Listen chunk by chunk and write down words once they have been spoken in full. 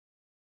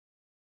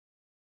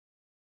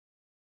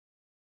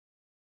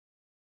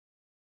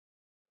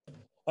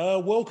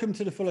Welcome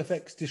to the Full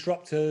FX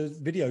Disruptor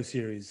video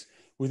series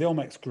with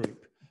LMAX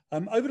Group.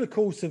 Over the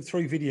course of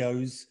 3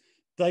 videos,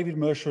 David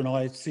Mercer and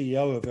I,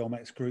 CEO of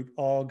LMAX Group,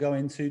 are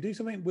going to do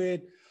something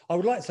weird. I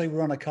would like to say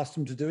we're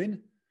unaccustomed to doing,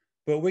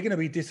 but we're going to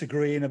be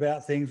disagreeing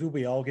about things, we'll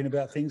be arguing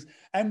about things,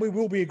 and we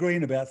will be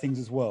agreeing about things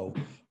as well.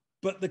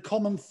 But the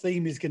common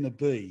theme is going to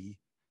be,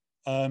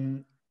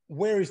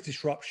 where is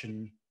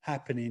disruption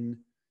happening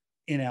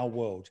in our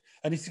world?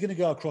 And this is going to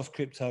go across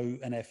crypto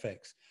and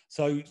FX.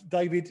 So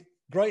David,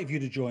 great of you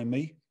to join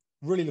me.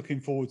 Really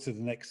looking forward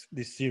to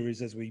this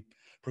series as we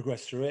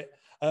progress through it.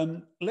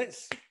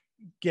 Let's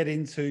get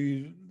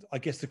into, I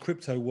guess, the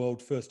crypto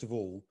world first of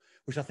all,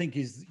 which I think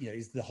is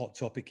the hot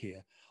topic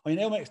here. I mean,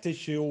 LMAX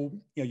Digital,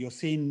 you're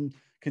seeing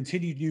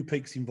continued new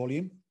peaks in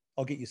volume.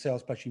 I'll get your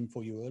sales patch in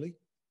for you early.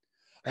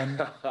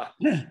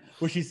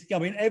 Which is,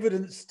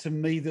 evidence to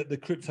me that the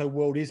crypto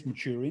world is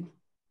maturing,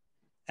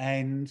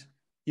 and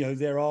there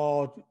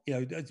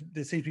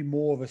seems to be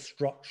more of a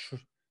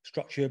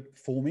structure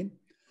forming.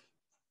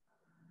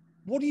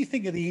 What do you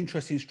think are the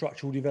interesting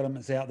structural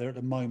developments out there at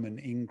the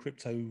moment in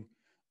crypto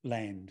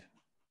land?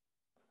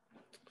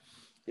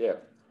 Yeah,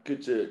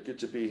 good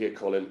to be here,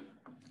 Colin.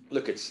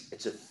 Look,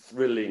 it's a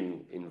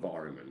thrilling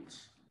environment,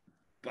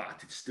 but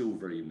it's still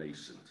very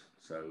nascent.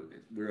 So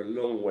we're a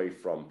long way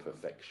from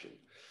perfection.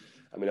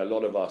 I mean, a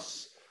lot of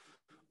us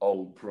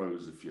old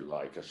pros, if you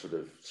like, are sort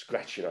of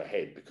scratching our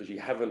head because you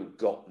haven't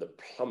got the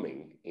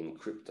plumbing in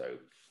crypto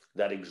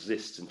that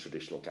exists in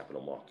traditional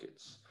capital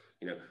markets.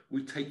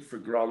 We take for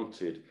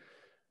granted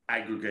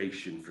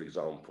aggregation, for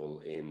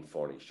example, in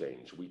foreign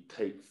exchange. We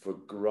take for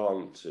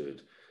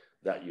granted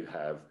that you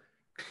have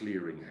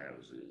clearing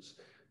houses.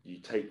 You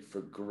take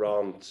for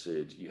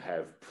granted you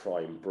have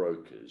prime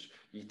brokers.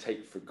 You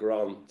take for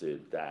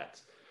granted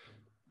that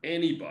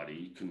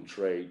anybody can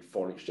trade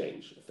foreign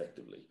exchange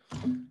effectively.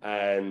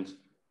 And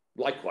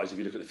likewise, if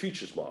you look at the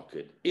futures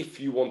market,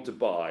 if you want to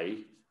buy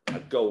a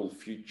gold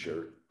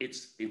future,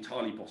 it's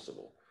entirely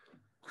possible.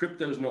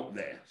 Crypto's not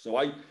there. So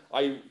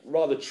I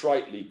rather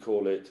tritely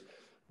call it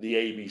the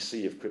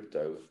ABC of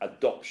crypto: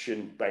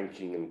 adoption,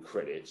 banking, and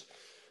credit.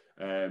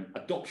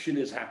 Adoption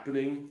is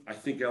happening. I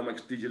think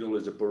LMAX Digital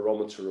is a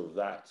barometer of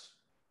that.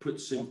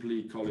 Put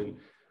simply, Colin,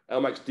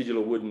 LMAX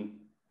Digital wouldn't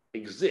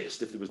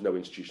exist if there was no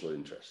institutional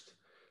interest.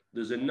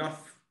 There's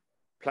enough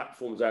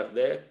platforms out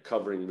there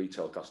covering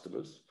retail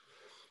customers.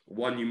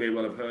 One you may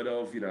well have heard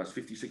of, has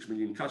 56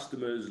 million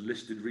customers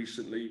listed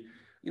recently.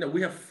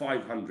 We have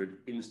 500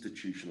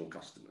 institutional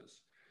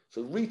customers.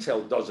 So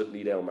retail doesn't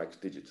need LMAX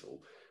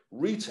Digital.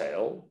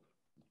 Retail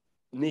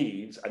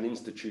needs an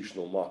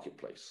institutional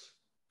marketplace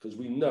because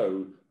we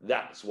know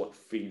that's what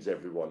feeds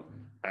everyone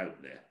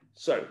out there.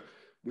 So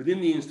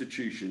within the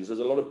institutions, there's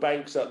a lot of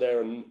banks out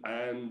there and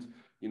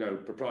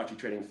proprietary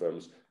trading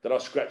firms that are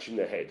scratching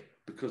their head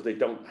because they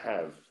don't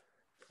have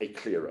a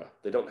clearer,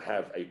 they don't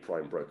have a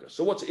prime broker.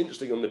 So what's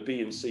interesting on the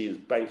B and C is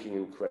banking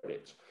and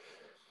credit.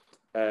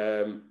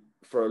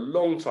 For a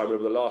long time,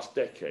 over the last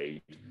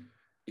decade,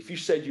 if you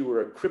said you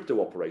were a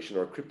crypto operation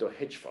or a crypto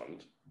hedge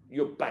fund,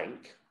 your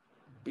bank,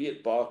 be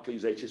it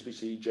Barclays,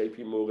 HSBC,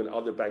 JP Morgan,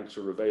 other banks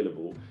are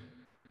available,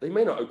 they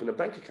may not open a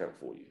bank account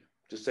for you.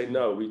 Just say,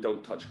 no, we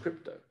don't touch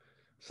crypto.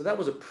 So that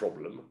was a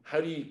problem. How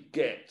do you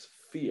get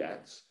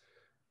fiat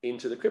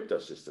into the crypto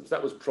systems?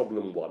 That was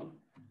problem one.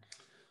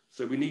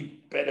 So we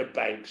need better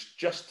banks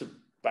just to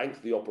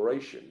bank the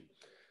operation.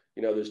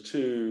 There's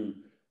 2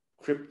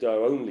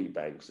 crypto-only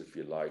banks, if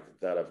you like,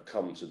 that have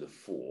come to the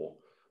fore,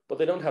 but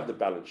they don't have the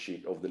balance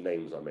sheet of the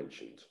names I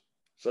mentioned.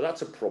 So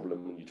that's a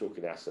problem when you're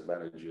talking asset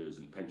managers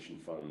and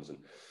pension funds and,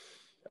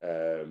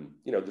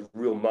 the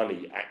real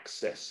money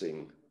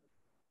accessing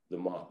the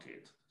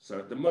market. So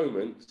at the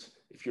moment,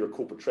 if you're a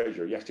corporate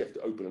treasurer, you actually have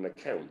to open an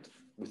account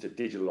with a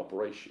digital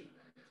operation.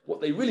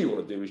 What they really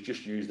want to do is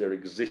just use their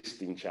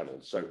existing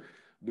channels. So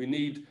we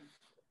need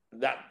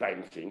that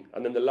banking.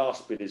 And then the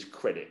last bit is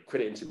credit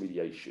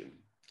intermediation.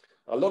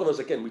 A lot of us,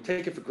 again, we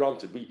take it for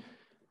granted.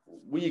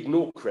 We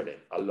ignore credit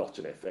a lot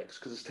in FX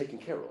because it's taken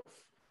care of.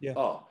 Yeah.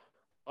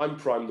 I'm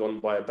primed on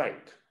by a bank.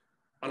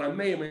 And I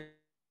may or may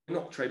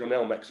not trade on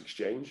LMAX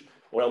Exchange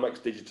or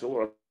LMAX Digital,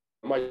 or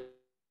I might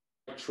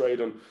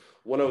trade on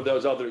one of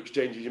those other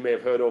exchanges you may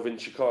have heard of in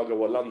Chicago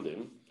or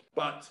London.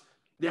 But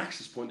the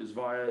access point is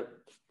via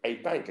a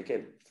bank,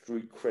 again,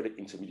 through credit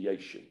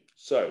intermediation.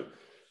 So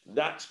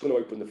that's going to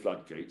open the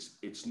floodgates.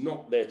 It's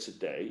not there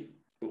today,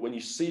 but when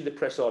you see the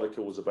press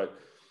articles about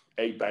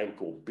A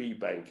bank or B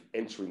bank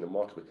entering the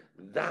market,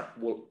 that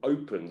will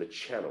open the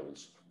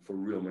channels for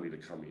real money to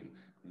come in.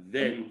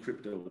 Then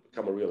crypto will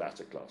become a real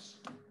asset class.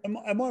 Am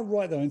I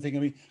right though in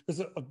thinking,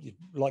 because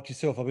like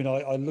yourself,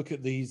 I look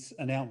at these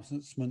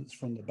announcements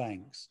from the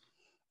banks,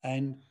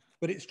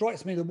 but it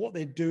strikes me that what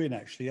they're doing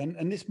actually,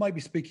 and this may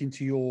be speaking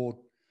to your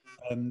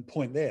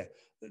point there,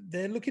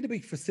 they're looking to be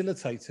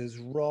facilitators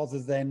rather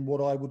than what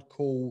I would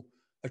call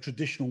a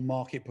traditional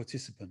market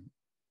participant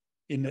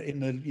in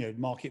the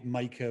market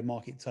maker,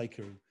 market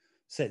taker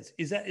sense.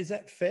 Is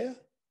that fair?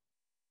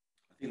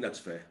 I think that's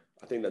fair.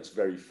 I think that's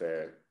very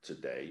fair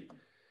today.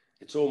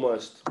 It's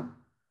almost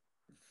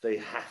they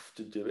have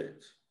to do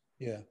it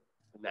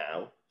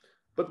now.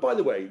 But by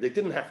the way, they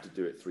didn't have to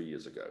do it 3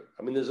 years ago.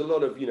 I mean, there's a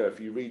lot of, if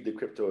you read the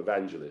crypto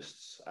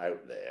evangelists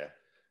out there,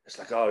 it's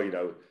like,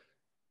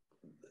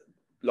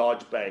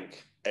 large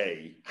bank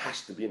A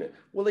has to be in it.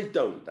 Well, they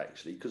don't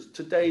actually, because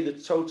today the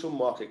total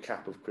market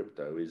cap of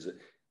crypto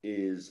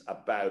is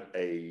about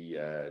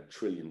 $1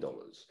 trillion.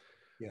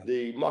 Yeah.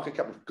 The market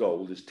cap of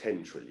gold is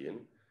 10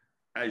 trillion.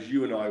 As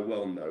you and I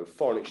well know,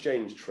 foreign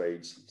exchange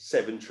trades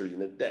 7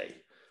 trillion a day.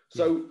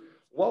 So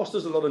whilst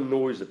there's a lot of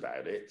noise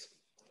about it,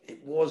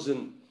 it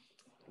wasn't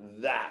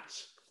that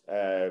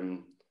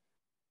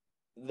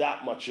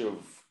much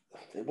of,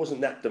 it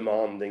wasn't that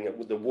demanding.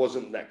 There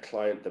wasn't that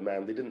client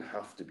demand. They didn't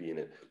have to be in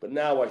it. But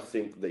now I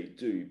think they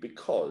do,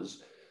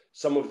 because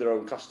some of their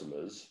own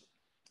customers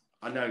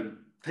are now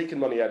taking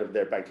money out of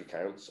their bank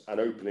accounts and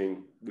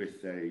opening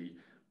with a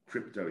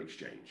crypto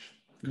exchange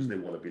because they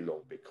want to be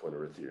long Bitcoin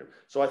or Ethereum.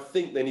 So I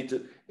think they need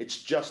to, it's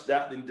just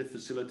that they need to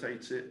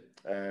facilitate it.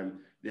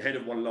 The head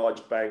of one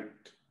large bank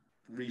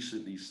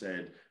recently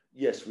said,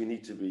 yes, we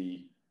need to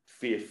be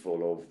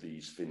fearful of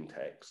these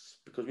fintechs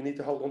because we need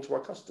to hold on to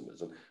our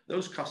customers. And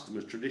those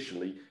customers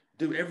traditionally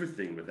do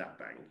everything with that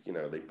bank.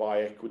 They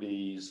buy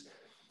equities,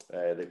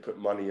 they put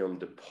money on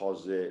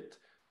deposit,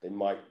 they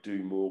might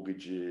do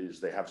mortgages,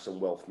 they have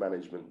some wealth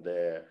management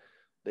there.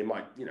 They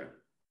might,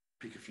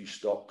 pick a few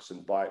stocks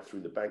and buy it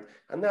through the bank.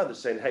 And now they're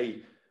saying,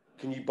 hey,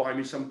 can you buy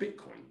me some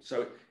Bitcoin?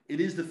 So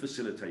it is the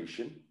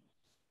facilitation.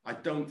 I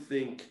don't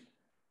think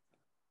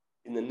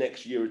in the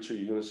next year or two,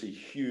 you're going to see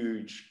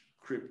huge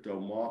crypto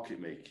market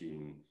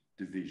making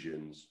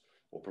divisions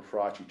or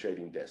proprietary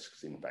trading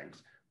desks in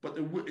banks, but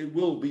it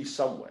will be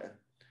somewhere.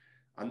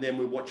 And then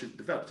we'll watch it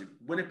develop.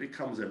 When it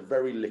becomes a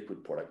very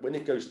liquid product, when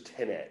it goes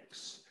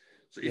 10x.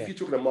 So if you're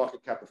talking a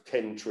market cap of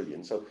 10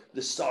 trillion, so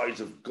the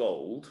size of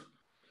gold,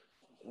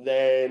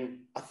 then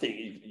I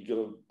think you're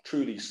going to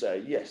truly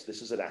say, yes,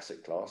 this is an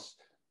asset class.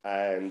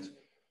 And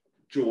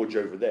George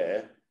over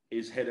there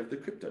is head of the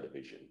crypto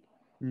division.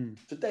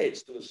 Today, it's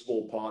still a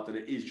small part, and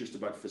it is just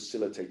about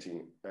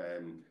facilitating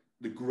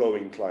the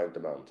growing client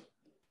demand.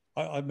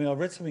 I mean, I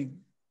read something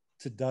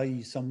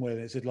today somewhere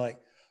that said, like,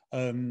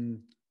 I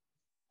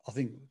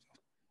think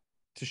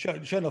to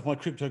show off my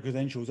crypto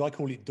credentials, I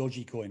call it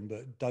dodgy coin,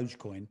 but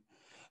Dogecoin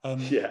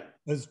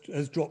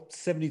has dropped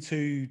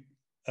 $72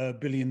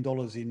 billion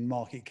in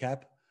market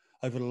cap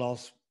over the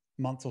last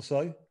month or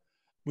so,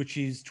 which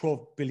is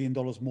 $12 billion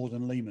more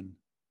than Lehman.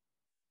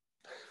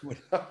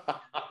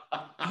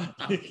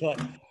 It's like,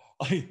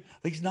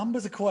 these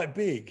numbers are quite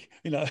big,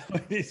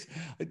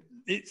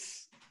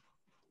 it's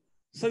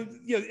so,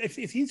 if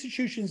the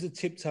institutions are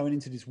tiptoeing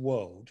into this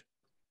world,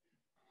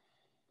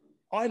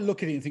 I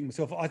look at it and think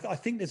to myself, I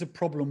think there's a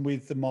problem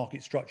with the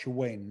market structure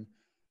when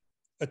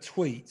a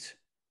tweet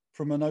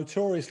from a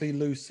notoriously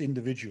loose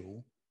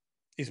individual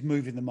is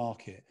moving the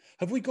market.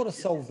 Have we got to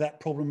solve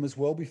that problem as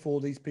well before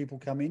these people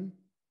come in?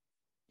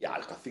 Yeah,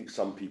 I think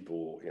some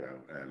people,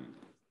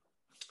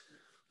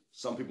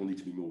 some people need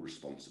to be more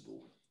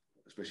responsible,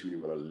 especially when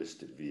you run a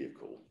listed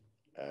vehicle.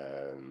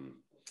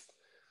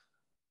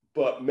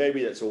 But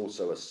maybe that's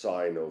also a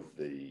sign of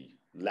the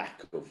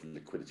lack of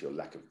liquidity or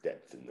lack of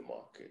depth in the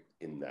market,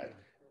 in that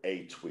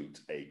a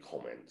tweet, a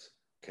comment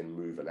can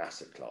move an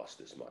asset class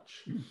this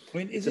much. I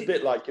mean, it's a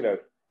bit like,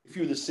 if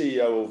you're the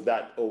CEO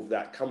of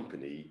that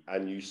company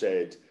and you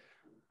said,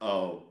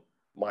 oh,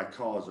 my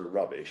cars are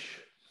rubbish,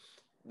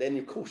 then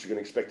of course you're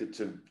going to expect it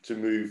to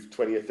move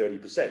 20 or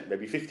 30%,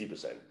 maybe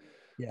 50%.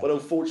 Yeah. But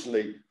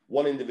unfortunately,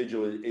 one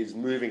individual is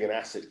moving an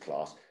asset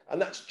class,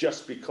 and that's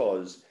just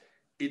because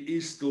it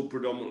is still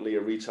predominantly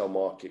a retail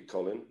market,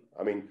 Colin.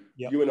 I mean,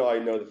 you and I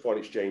know the foreign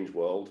exchange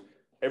world.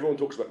 Everyone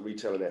talks about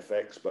retail and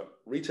FX, but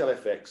retail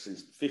FX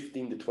is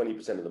 15 to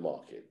 20% of the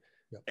market,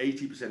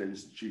 80%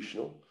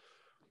 institutional,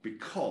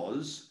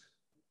 because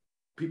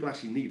people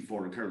actually need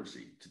foreign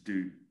currency to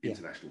do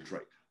international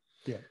trade.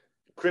 Yeah.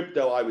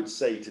 Crypto, I would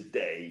say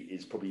today,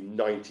 is probably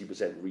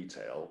 90%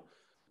 retail.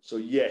 So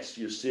yes,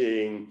 you're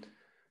seeing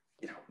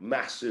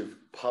massive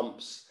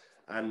pumps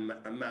and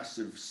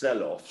massive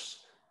sell-offs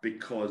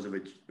because of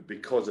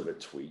a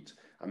tweet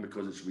and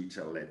because it's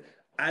retail led.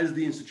 As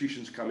the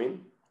institutions come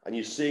in, and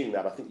you're seeing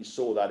that, I think you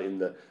saw that in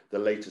the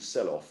latest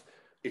sell-off,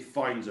 it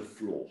finds a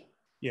floor.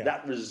 Yeah.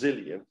 That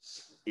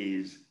resilience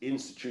is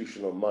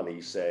institutional money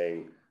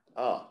saying,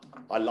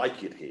 I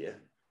like it here.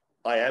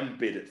 I am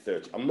bid at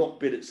 30. I'm not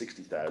bid at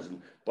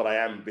 60,000, but I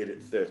am bid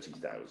at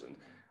 30,000.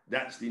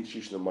 That's the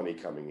institutional money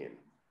coming in.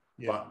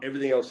 Yeah. But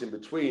everything else in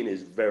between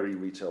is very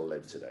retail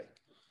led today.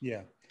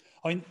 Yeah.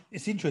 I mean,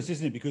 it's interesting,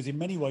 isn't it? Because in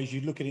many ways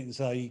you look at it and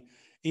say,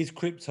 is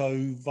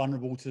crypto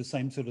vulnerable to the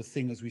same sort of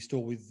thing as we saw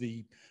with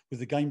the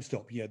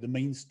GameStop, the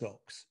meme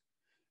stocks?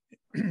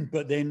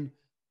 But then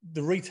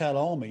the retail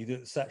army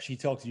that's actually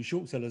targeting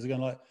short sellers are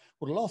going like,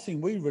 well, the last thing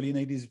we really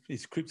need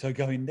is crypto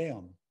going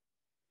down.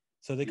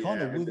 So they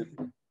kind of will.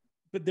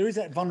 But there is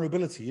that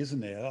vulnerability, isn't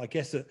there? I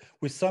guess that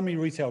with so many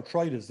retail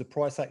traders, the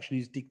price action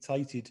is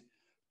dictated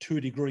to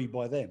a degree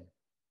by them.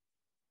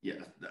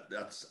 Yeah,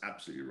 that's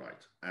absolutely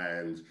right.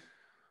 And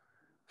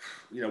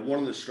one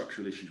of the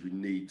structural issues we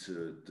need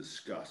to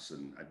discuss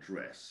and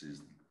address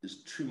is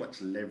there's too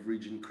much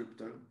leverage in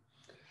crypto.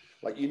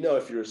 Like,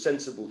 if you're a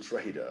sensible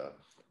trader,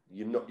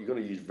 you're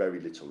going to use very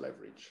little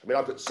leverage. I mean,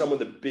 I've got some of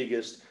the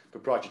biggest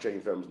proprietary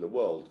trading firms in the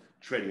world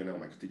trading on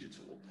LMAX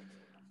Digital.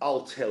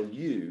 I'll tell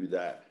you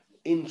that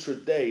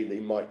intraday, they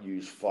might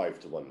use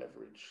 5-to-1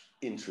 leverage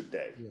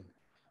intraday. Yeah.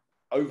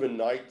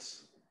 Overnight,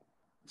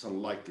 it's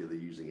unlikely they're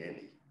using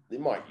any. They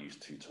might use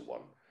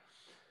 2-to-1.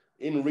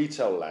 In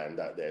retail land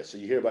out there, so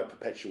you hear about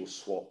perpetual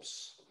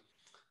swaps,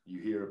 you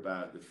hear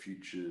about the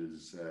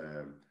futures,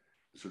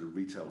 sort of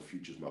retail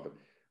futures market.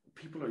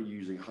 People are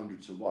using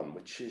 100-to-1,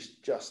 which is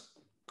just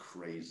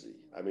crazy.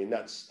 I mean,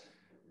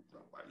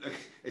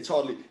 it's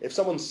hardly, if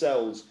someone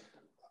sells,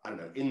 I don't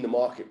know, in the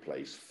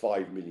marketplace,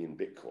 $5 million of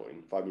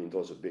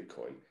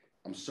Bitcoin,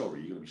 I'm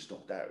sorry, you're going to be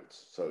stopped out.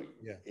 So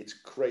yeah, it's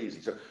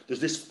crazy. So there's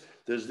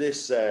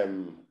this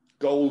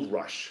gold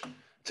rush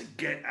to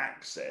get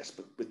access,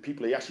 but with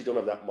people who actually don't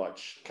have that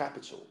much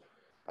capital,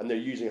 and they're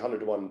using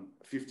 100-to-1,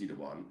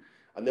 50-to-1,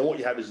 and then what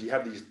you have is you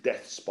have these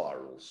death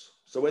spirals.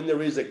 So when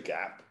there is a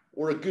gap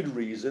or a good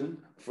reason,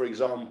 for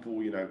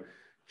example,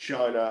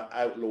 China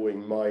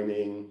outlawing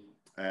mining,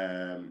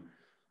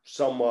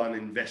 someone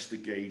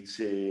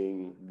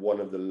investigating one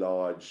of the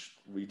large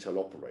retail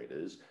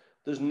operators,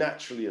 there's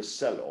naturally a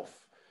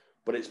sell-off,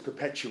 but it's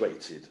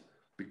perpetuated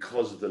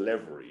because of the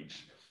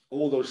leverage.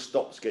 All those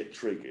stops get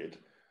triggered.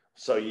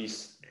 So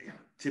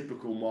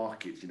typical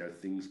markets,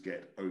 things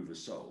get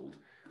oversold,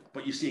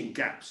 but you're seeing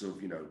gaps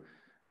of,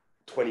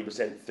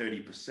 20%,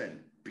 30%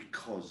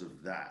 because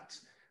of that,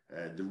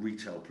 the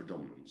retail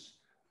predominance.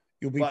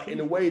 But in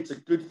a way, it's a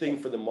good thing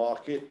for the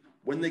market.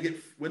 When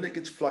it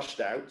gets flushed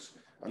out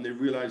and they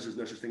realize there's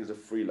no such thing as a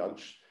free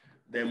lunch,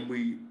 then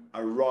we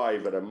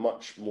arrive at a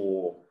much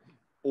more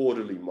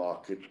orderly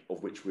market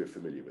of which we're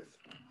familiar with.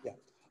 Yeah,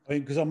 I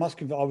mean, because I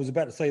was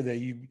about to say there,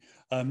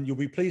 you'll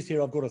be pleased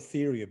here. I've got a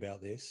theory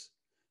about this,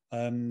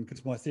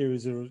 because my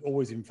theories are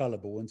always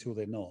infallible until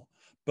they're not.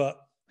 But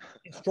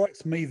it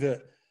strikes me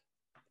that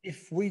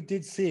if we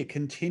did see a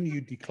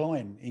continued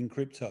decline in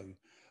crypto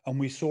and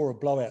we saw a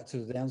blowout to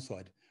the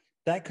downside,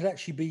 that could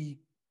actually be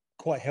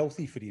quite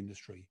healthy for the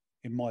industry,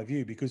 in my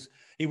view, because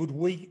it would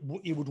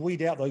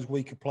weed out those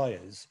weaker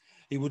players.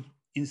 It would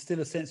instill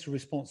a sense of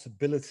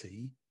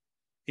responsibility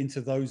into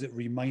those that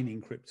remain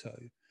in crypto,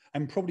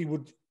 and probably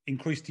would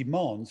increase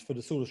demands for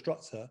the sort of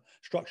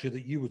structure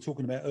that you were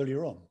talking about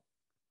earlier on.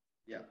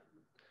 Yeah.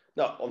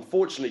 Now,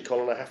 unfortunately,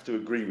 Colin, I have to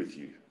agree with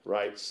you,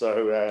 right?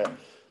 So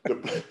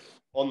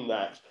on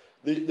that,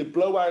 the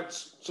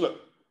blowouts. So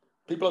look,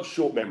 people have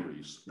short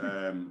memories.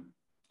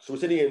 So we're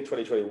sitting in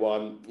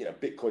 2021.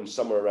 Bitcoin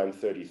somewhere around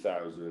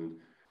 30,000.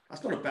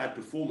 That's not a bad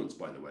performance,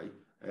 by the way.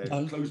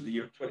 Closed the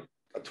year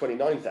at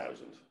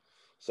 29,000.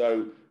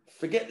 So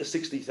forget the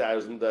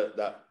 60,000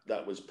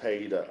 that was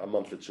paid a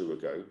month or two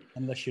ago.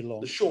 Unless you're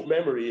long. The short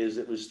memory is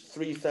it was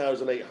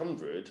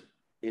 3,800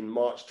 in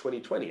March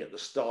 2020 at the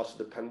start of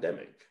the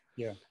pandemic.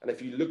 Yeah. And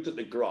if you looked at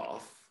the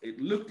graph, it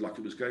looked like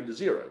it was going to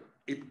zero.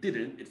 It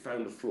didn't. It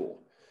found the floor.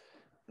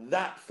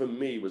 That, for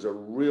me, was a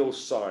real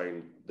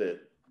sign that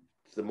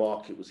the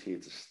market was here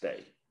to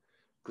stay,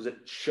 because it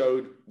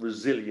showed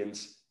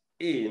resilience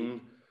in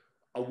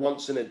a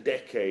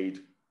once-in-a-decade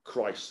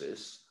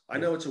crisis. I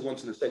know it's a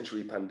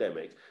once-in-a-century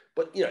pandemic,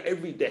 but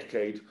every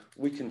decade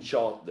we can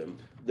chart them.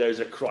 There's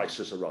a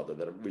crisis or other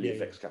that really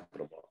affects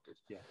capital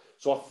markets. Yeah.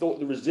 So I thought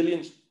the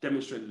resilience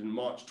demonstrated in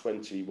March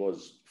 20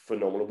 was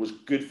phenomenal, was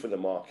good for the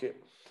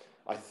market.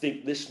 I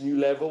think this new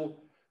level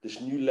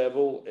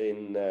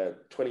in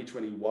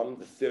 2021,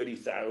 the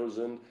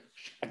 30,000,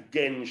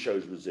 again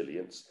shows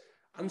resilience.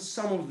 And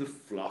some of the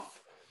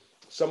fluff,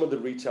 some of the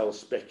retail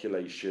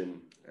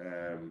speculation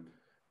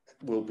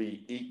will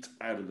be eked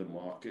out of the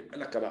market.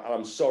 And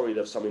I'm sorry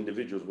that some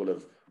individuals will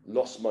have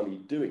lost money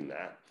doing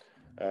that.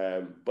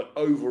 But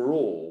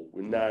overall,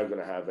 we're now going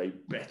to have a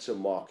better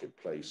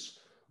marketplace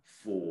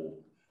for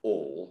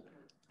all.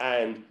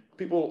 And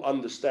people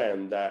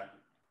understand that,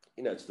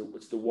 it's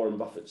the Warren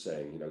Buffett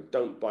saying,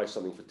 don't buy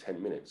something for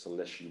 10 minutes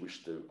unless you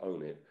wish to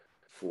own it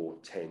for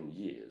 10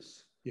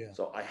 years. Yeah.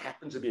 So I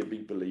happen to be a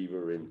big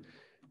believer in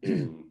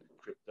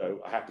crypto.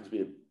 I happen to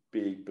be a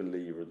big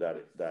believer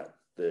that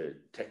the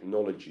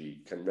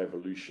technology can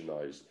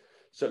revolutionize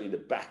certainly the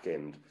back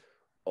end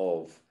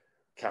of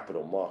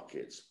capital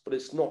markets, but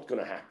it's not going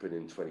to happen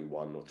in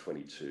 21 or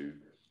 22.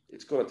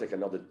 It's going to take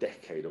another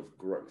decade of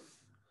growth.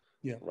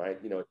 Yeah. Right.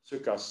 It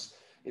took us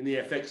in the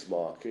FX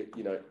market,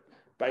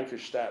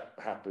 Bankerstadt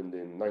happened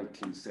in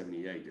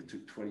 1978. It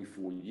took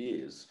 24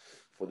 years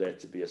for there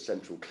to be a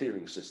central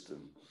clearing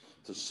system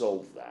to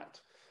solve that.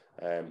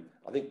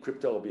 I think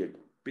crypto will be a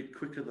bit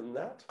quicker than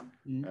that.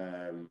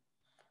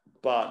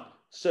 But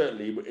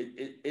certainly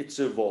it's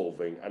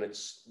evolving, and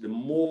it's the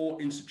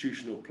more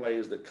institutional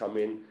players that come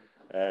in,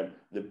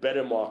 the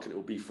better market it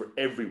will be for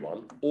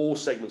everyone, all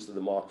segments of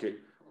the market,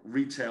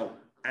 retail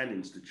and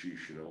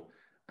institutional,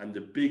 and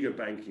the bigger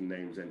banking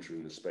names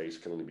entering the space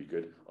can only be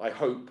good. I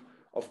hope,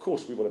 of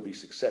course, we want to be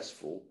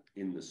successful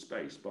in the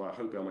space, but I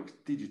hope LMAX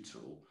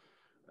Digital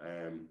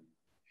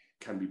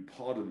can be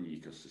part of the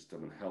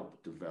ecosystem and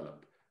help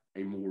develop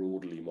a more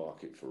orderly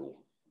market for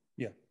all.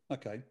 Yeah.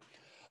 Okay.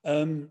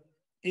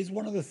 Is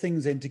one of the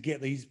things then to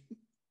get these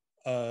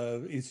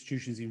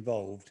institutions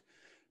involved,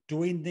 do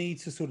we need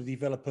to sort of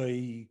develop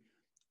a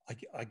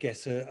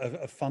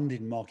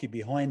funding market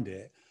behind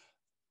it?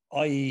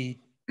 I.e.,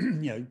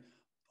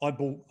 I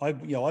bought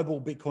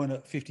Bitcoin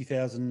at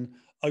 50,000.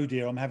 Oh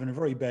dear, I'm having a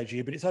very bad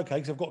year, but it's okay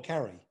because I've got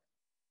carry.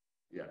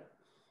 Yeah.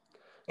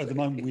 At the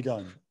moment, we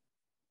don't.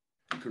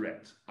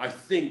 Correct. I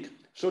think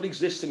so. It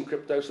exists in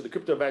crypto. So the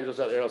crypto evangelists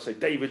out there, I'll say,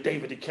 David,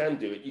 you can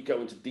do it. You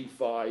go into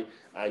DeFi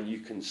and you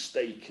can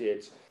stake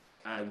it,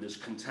 and there's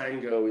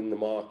contango in the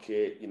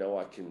market.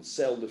 I can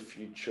sell the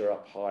future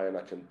up high and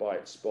I can buy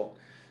it spot.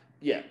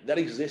 Yeah, that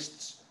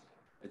exists.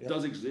 It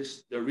does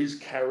exist. There is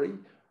carry,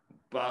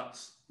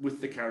 but with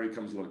the carry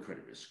comes a lot of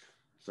credit risk.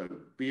 So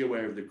be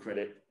aware of the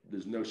credit.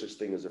 There's no such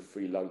thing as a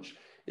free lunch.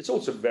 It's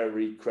also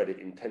very credit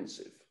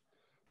intensive.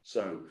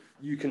 So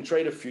you can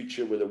trade a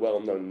future with a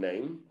well-known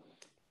name,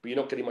 but you're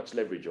not getting much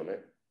leverage on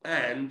it.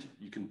 And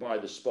you can buy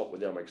the spot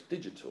with LMAX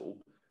Digital,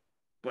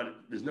 but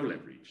there's no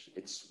leverage.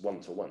 It's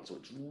 1-to-1. So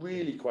it's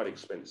really quite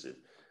expensive.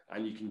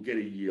 And you can get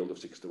a yield of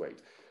 6 to 8.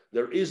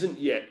 There isn't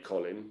yet,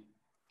 Colin,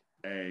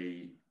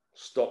 a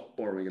stock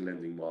borrowing and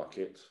lending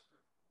market,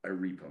 a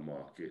repo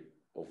market,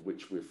 of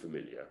which we're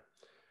familiar.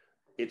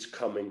 It's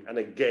coming. And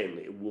again,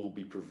 it will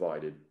be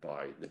provided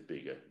by the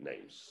bigger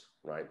names,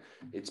 right?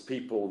 It's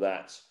people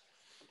that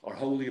are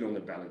holding it on the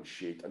balance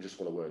sheet and just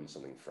want to earn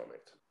something from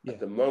it. Yeah. At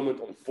the moment,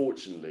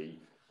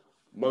 unfortunately,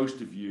 most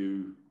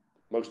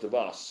of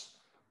us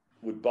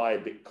would buy a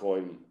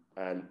Bitcoin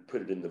and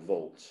put it in the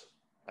vault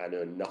and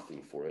earn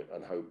nothing for it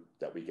and hope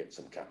that we get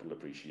some capital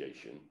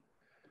appreciation.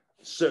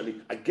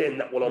 Certainly, again,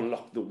 that will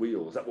unlock the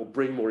wheels. That will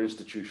bring more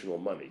institutional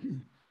money,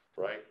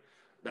 right?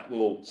 That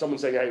will, someone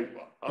saying, hey,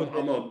 I'm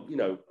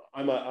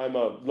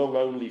a long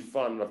only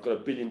fund. I've got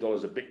 $1 billion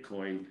of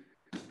Bitcoin,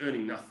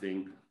 earning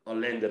nothing. I'll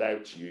lend it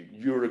out to you.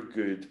 You're a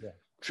good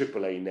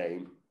AAA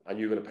name, and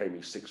you're going to pay me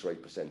 6 or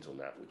 8% on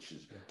that,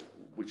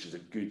 which is a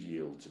good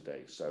yield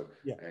today. So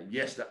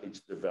yes, that needs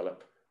to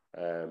develop,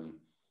 and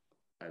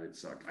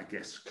it's I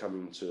guess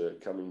coming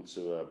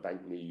to a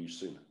bank near you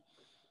soon.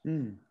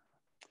 Mm.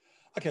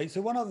 Okay,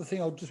 so one other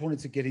thing I just wanted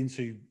to get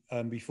into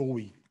before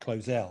we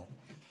close out.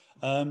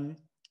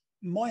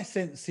 My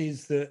sense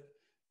is that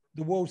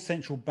the world's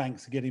central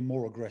banks are getting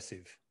more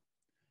aggressive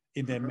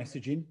in their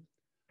messaging.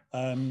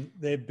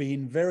 They've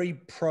been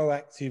very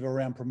proactive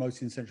around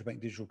promoting central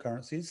bank digital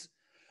currencies.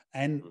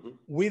 And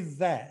with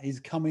that is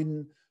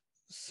coming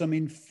some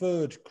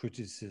inferred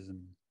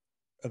criticism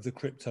of the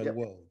crypto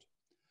world.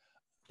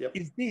 Yep.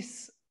 Is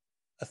this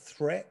a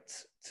threat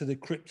to the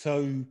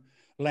crypto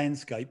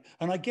landscape?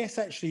 And I guess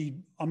actually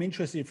I'm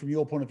interested from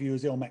your point of view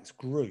as LMAX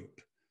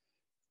Group.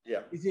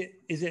 Yeah. Is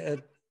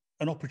it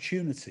an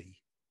opportunity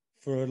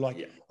for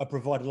a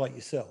provider like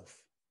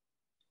yourself?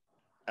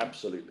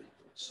 Absolutely.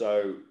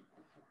 So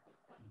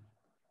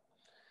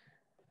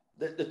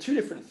the two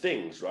different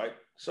things, right?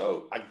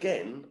 So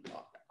again,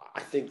 I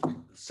think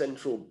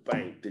central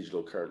bank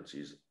digital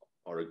currencies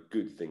are a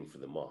good thing for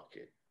the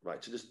market,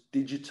 right? To just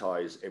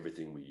digitize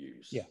everything we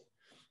use. Yeah.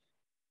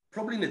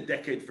 Probably in a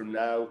decade from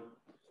now,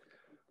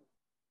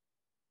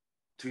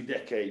 2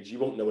 decades, you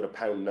won't know what a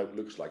pound note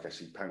looks like. I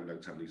see pound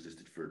notes haven't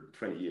existed for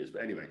 20 years,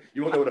 but anyway,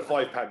 you won't know what a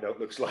 £5 note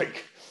looks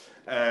like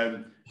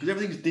because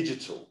everything's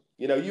digital.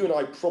 You and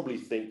I probably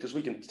think, because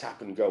we can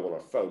tap and go on our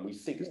phone, we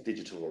think it's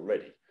digital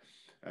already.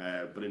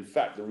 But in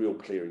fact, the real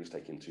clearing is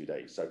taking 2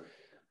 days. So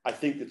I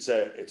think it's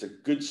a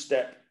good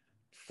step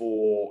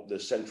for the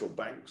central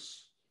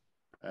banks.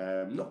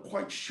 Not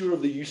quite sure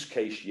of the use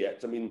case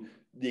yet. I mean,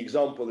 the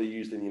example they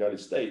used in the United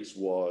States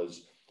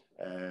was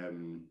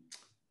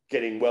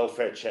getting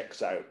welfare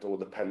checks out, or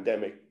the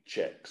pandemic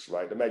checks,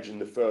 right? Imagine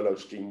the furlough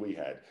scheme we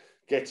had,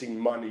 getting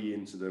money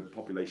into the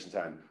population's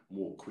hand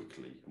more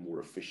quickly and more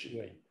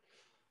efficiently.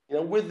 Yeah.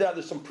 With that,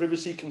 there's some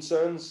privacy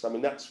concerns. I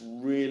mean, that's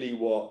really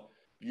what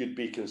you'd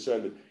be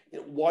concerned with.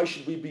 Why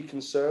should we be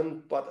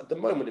concerned? But at the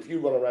moment, if you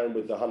run around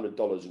with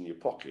 $100 in your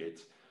pocket,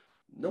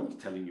 no one's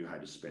telling you how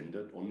to spend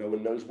it, or no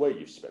one knows where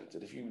you've spent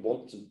it. If you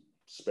want to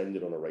spend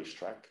it on a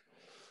racetrack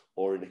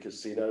or in a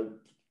casino,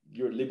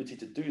 you're at liberty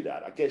to do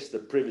that. I guess the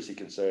privacy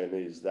concern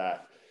is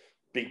that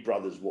Big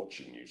Brother's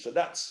watching you. So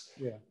that's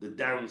the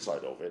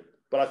downside of it.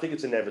 But I think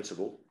it's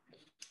inevitable.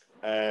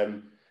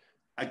 Again,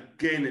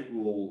 it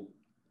will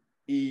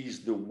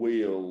ease the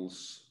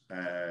wheels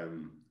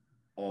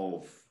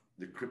of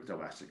the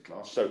crypto asset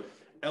class. So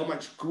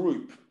LMAX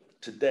Group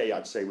today,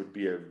 I'd say, would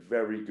be a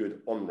very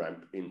good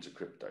on-ramp into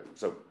crypto.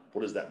 So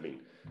what does that mean?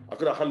 I've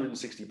got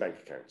 160 bank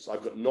accounts.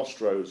 I've got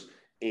nostros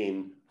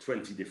in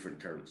 20 different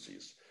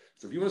currencies.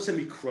 So if you want to send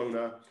me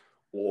krona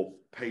or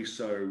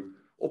peso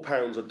or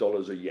pounds or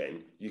dollars or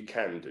yen, you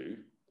can do.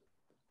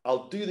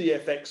 I'll do the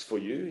FX for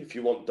you if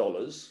you want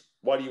dollars.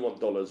 Why do you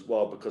want dollars?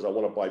 Well, because I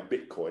want to buy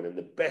Bitcoin, and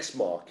the best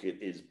market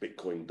is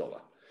Bitcoin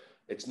dollar.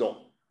 It's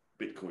not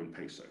Bitcoin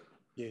peso.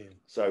 Yeah.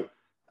 So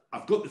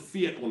I've got the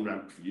fiat on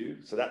ramp for you,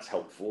 so that's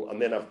helpful.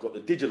 And then I've got the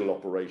digital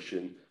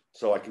operation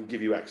so I can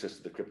give you access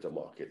to the crypto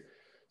market.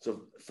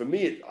 So for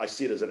me, I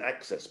see it as an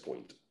access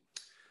point.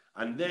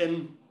 And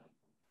then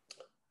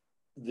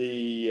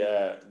the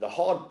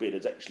hard bit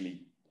is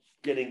actually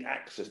getting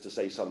access to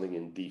say something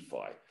in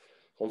DeFi.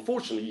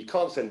 Unfortunately, you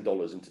can't send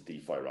dollars into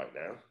DeFi right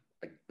now.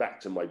 Back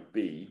to my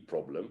B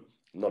problem,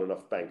 not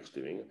enough banks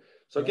doing it.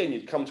 So again,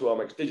 you'd come to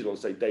LMAX Digital and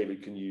say,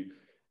 David, can you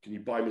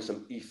buy me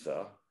some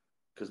Ether?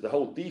 Because the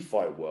whole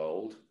DeFi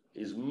world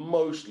is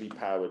mostly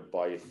powered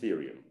by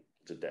Ethereum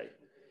today.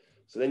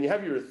 So then you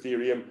have your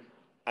Ethereum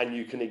and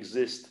you can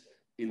exist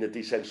in the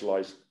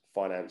decentralized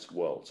finance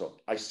world. So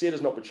I see it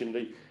as an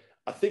opportunity.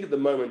 I think at the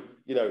moment,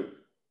 the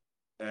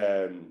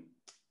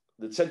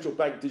central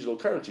bank digital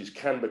currencies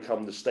can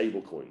become the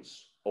stable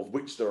coins, of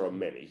which there are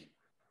many,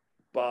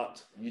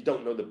 but you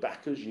don't know the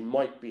backers. You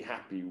might be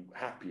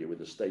happier with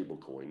a stable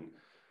coin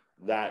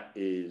that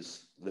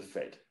is the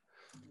Fed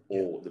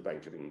or the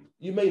Bank of England.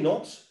 You may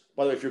not.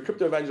 By the way, if you're a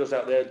crypto evangelist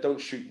out there,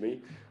 don't shoot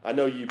me. I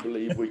know you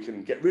believe we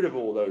can get rid of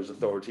all those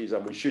authorities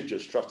and we should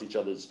just trust each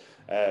other's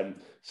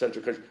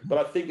central countries. But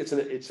I think it's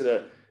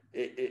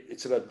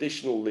an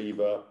additional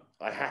lever.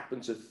 I happen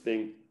to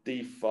think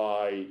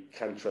DeFi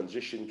can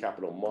transition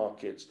capital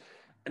markets.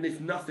 And if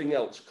nothing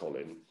else,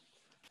 Colin,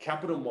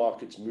 capital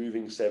markets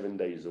moving 7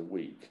 days a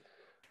week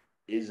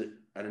is an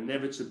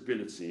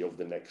inevitability of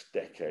the next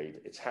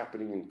decade. It's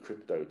happening in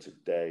crypto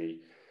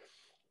today.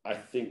 I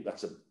think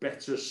that's a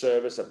better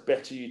service, a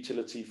better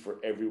utility for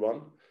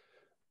everyone.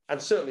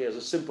 And certainly as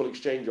a simple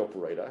exchange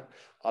operator,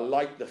 I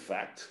like the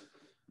fact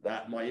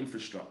that my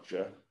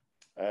infrastructure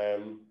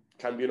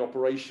can be in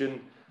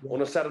operation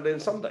on a Saturday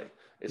and Sunday.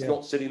 It's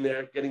not sitting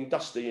there getting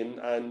dusty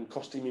and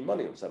costing me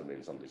money on Saturday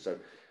and Sunday. So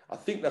I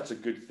think that's a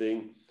good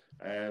thing.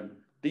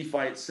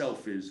 DeFi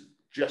itself is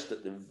just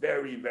at the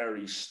very,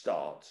 very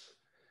start.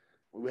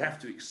 We have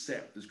to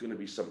accept there's going to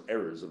be some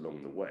errors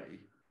along the way.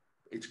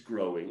 It's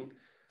growing.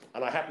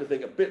 And I happen to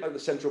think a bit like the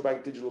central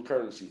bank digital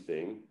currency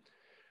thing,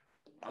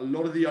 a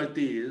lot of the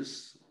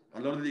ideas, a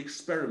lot of the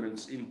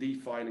experiments in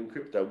DeFi and in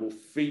crypto will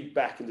feed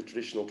back into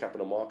traditional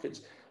capital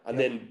markets. And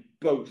then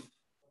both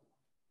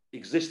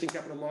existing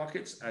capital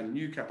markets and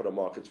new capital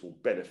markets will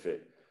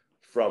benefit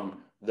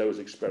from those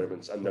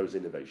experiments and those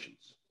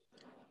innovations.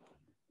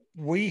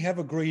 We have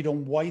agreed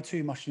on way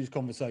too much in this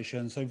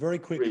conversation. So very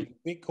quickly,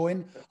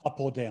 Bitcoin, up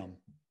or down?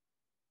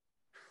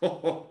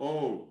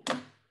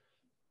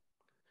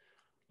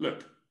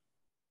 Look,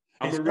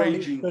 it's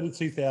arranging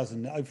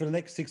 32,000. Over the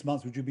next 6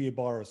 months, would you be a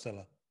buyer or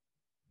seller?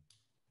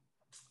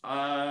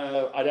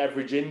 I'd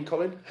average in,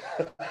 Colin.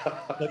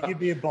 So you'd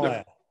be a buyer.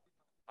 Look,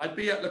 I'd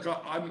be look.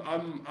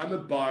 I'm a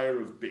buyer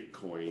of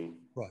Bitcoin.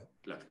 Right.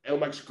 Look,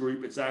 LMAX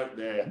Group, it's out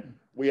there.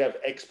 We have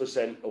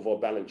X% of our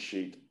balance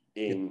sheet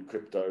in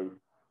crypto.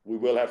 We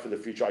will have for the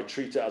future. I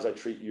treat it as I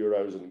treat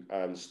euros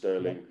and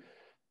sterling.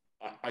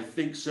 I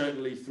think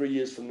certainly 3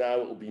 years from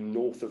now it will be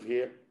north of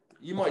here.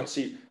 You might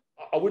see.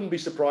 I wouldn't be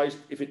surprised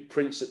if it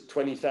prints at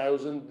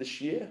 20,000 this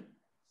year,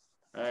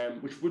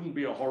 which wouldn't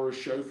be a horror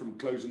show from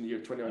closing the year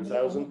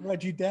 29,000.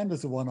 Read you down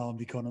as a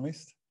one-armed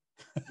economist.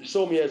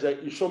 I'm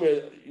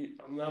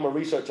a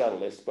research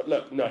analyst, but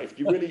look, no,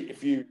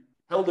 if you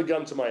held a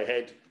gun to my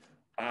head,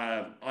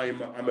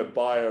 I'm a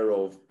buyer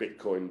of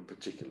Bitcoin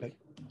particularly.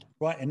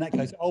 Right, in that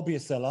case, I'll be a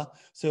seller,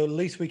 so at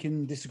least we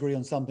can disagree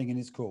on something and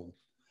it's cool.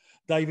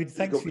 David,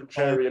 thanks for your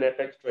time. An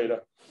FX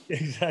trader.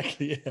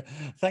 Exactly, yeah.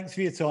 Thanks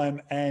for your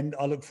time, and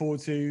I look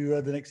forward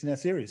to the next in our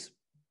series.